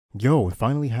Yo, it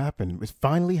finally happened. It's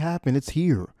finally happened. It's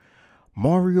here.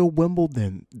 Mario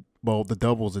Wimbledon. Well, the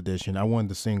doubles edition. I won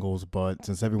the singles, but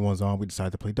since everyone's on, we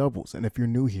decided to play doubles. And if you're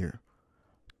new here,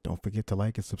 don't forget to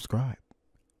like and subscribe.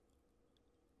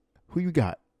 Who you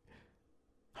got?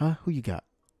 Huh? Who you got?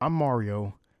 I'm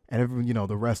Mario. And everyone,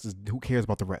 the rest is, who cares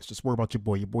about the rest? Just worry about your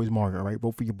boy. Your boy's Mario, all right?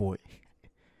 Vote for your boy.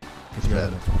 'Cause you got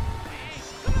enough.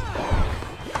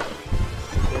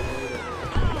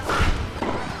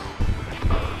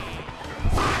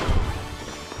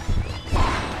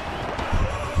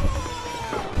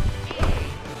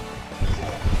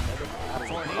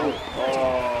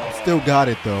 Still got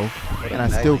it though, and I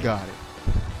still got it.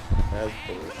 That's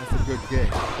a good get.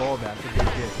 Ball back. That's a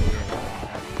good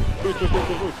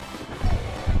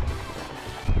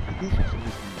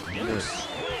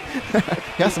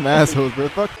get. Got some assholes, bro.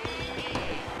 Fuck.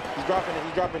 He's dropping it.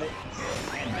 He's dropping it.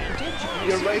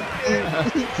 You're right there.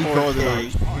 He called it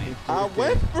out. I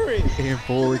went for it. In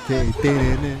 4K.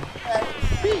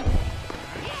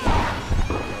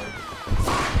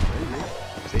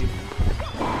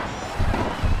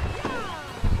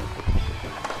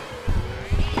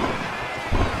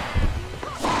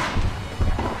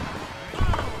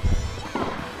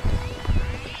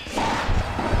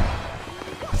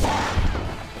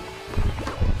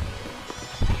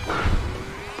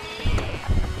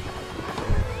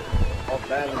 Off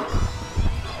balance.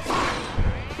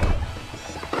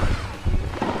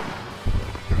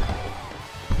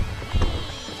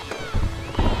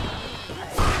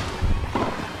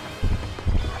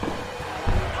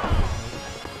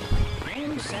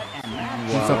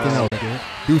 Do something else, dude.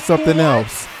 Do something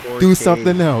else. Do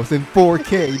something else in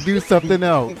 4K. Do something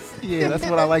else. Yeah, that's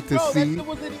what I like to see. That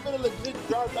wasn't even a legit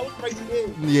drop. That was right there.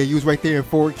 Yeah, you was right there in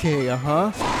 4K.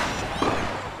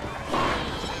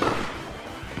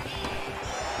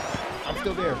 I'm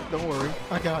still there. Don't worry.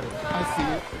 I got it. I see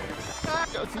it.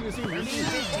 I see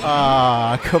it.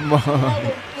 Ah, come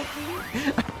on.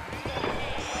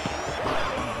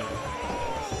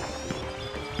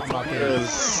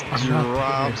 Yes,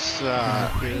 drop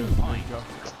shot.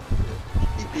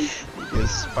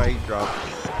 Yes, spike drop.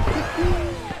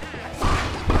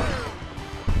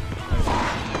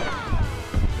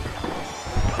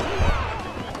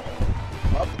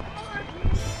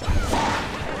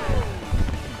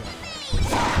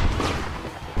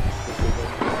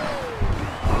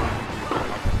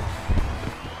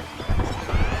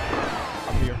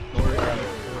 I'm here. Don't worry. I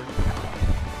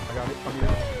got it. I'm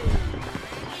here.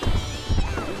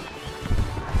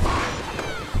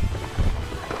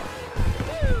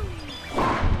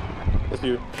 That's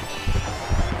you.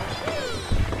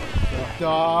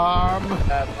 Dom.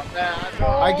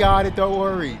 I got it. Don't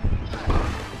worry.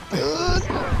 Oh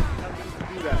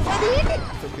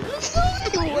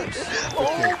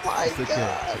my It's okay.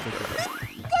 god. It's okay.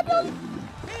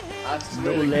 I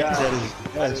swear to God,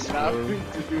 I did not mean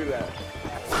to do that.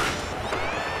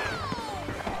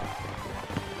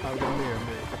 I'm there,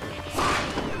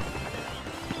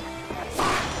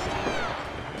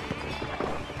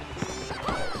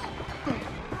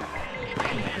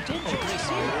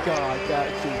 God, that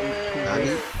should be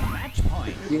cool. Match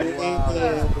point.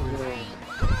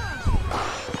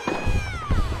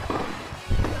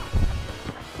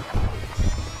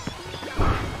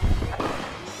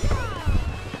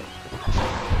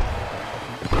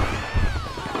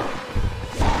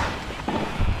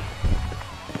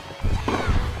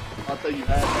 I thought you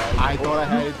had that. I thought I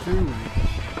had it too.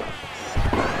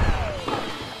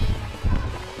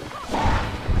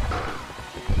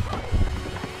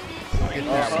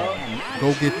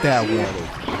 Go get that one.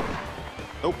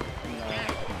 Nope.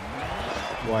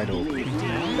 Wide open.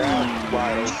 That's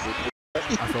wide open.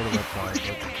 I saw the red card,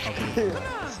 but I'll give it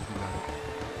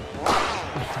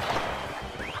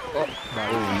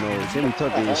Oh no, Jimmy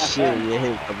took his shit, you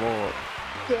hit the ball.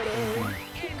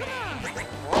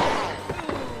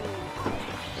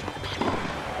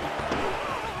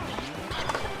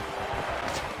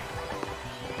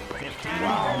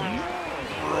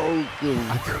 Broken.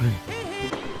 I couldn't.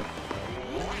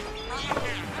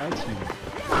 I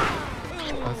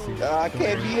see it. I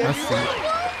can't be I it. see it.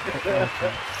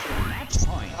 Match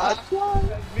point. I tried.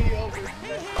 Me over.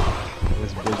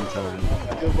 What's Biggie told me?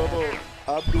 Yo, Bubba,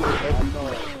 I'm doing it every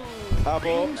time. Hop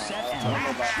Game, on. set,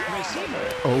 and match. Receiver.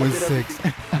 0-6.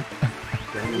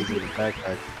 That was in the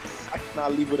backpack. I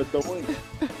cannot leave with a throw in.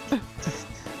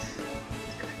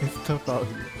 It's tough out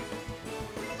here.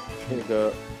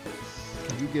 Nigga,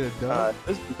 Can you get a dub?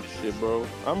 let's do this shit, bro.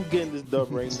 I'm getting this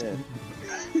dub right now.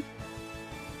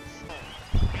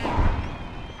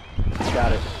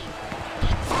 Got it.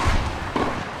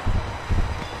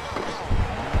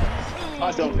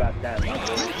 I don't got that. My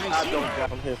boy. I don't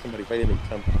got. I'm hitting somebody right in the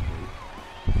temple.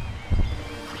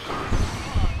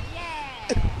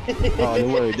 Oh,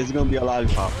 don't worry. This is gonna be a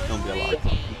lollipop. It's gonna be a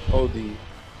lollipop. OD.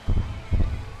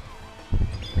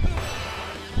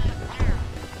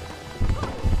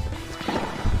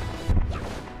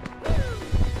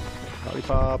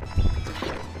 Lollipop.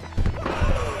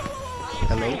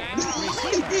 Hello?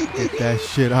 Get that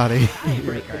shit out of here.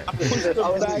 Get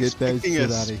that Expecting shit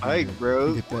a out of here. spike,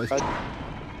 bro. Get that shit.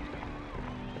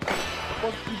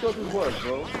 Fuck you thought this was,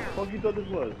 bro? Fuck you thought this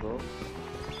was, bro?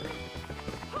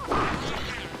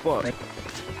 Fuck.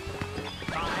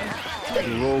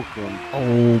 Roll from.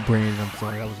 Oh, Brandon, I'm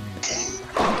sorry. That was me.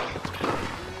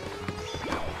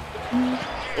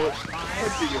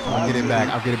 I'll get it back.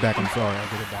 I'll get it back. I'm sorry.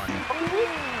 I'll get it back.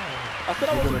 I said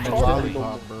I You're wasn't gonna targeting him.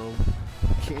 lollipop, bro.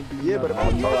 Can't do Yeah, but if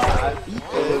nothing.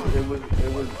 I'm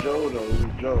It was Joe though. It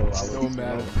was Joe. I was, Don't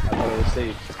matter. I thought it was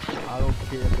safe. I don't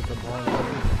care if it's a ball.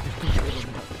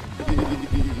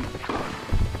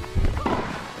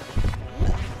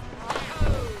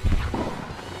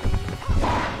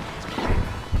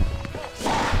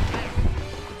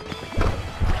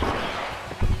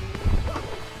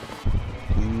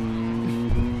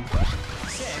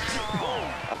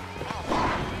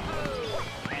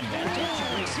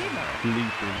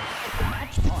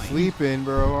 Sleeping,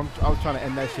 bro. I was trying to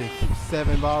end that shit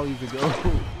 7 volleys ago.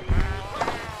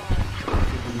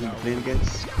 Playing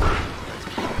against.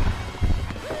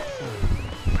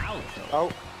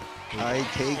 Out. I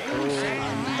take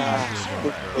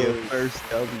your first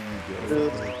W,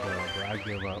 bro. I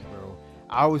give up, bro.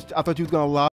 I thought you was gonna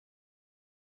lie.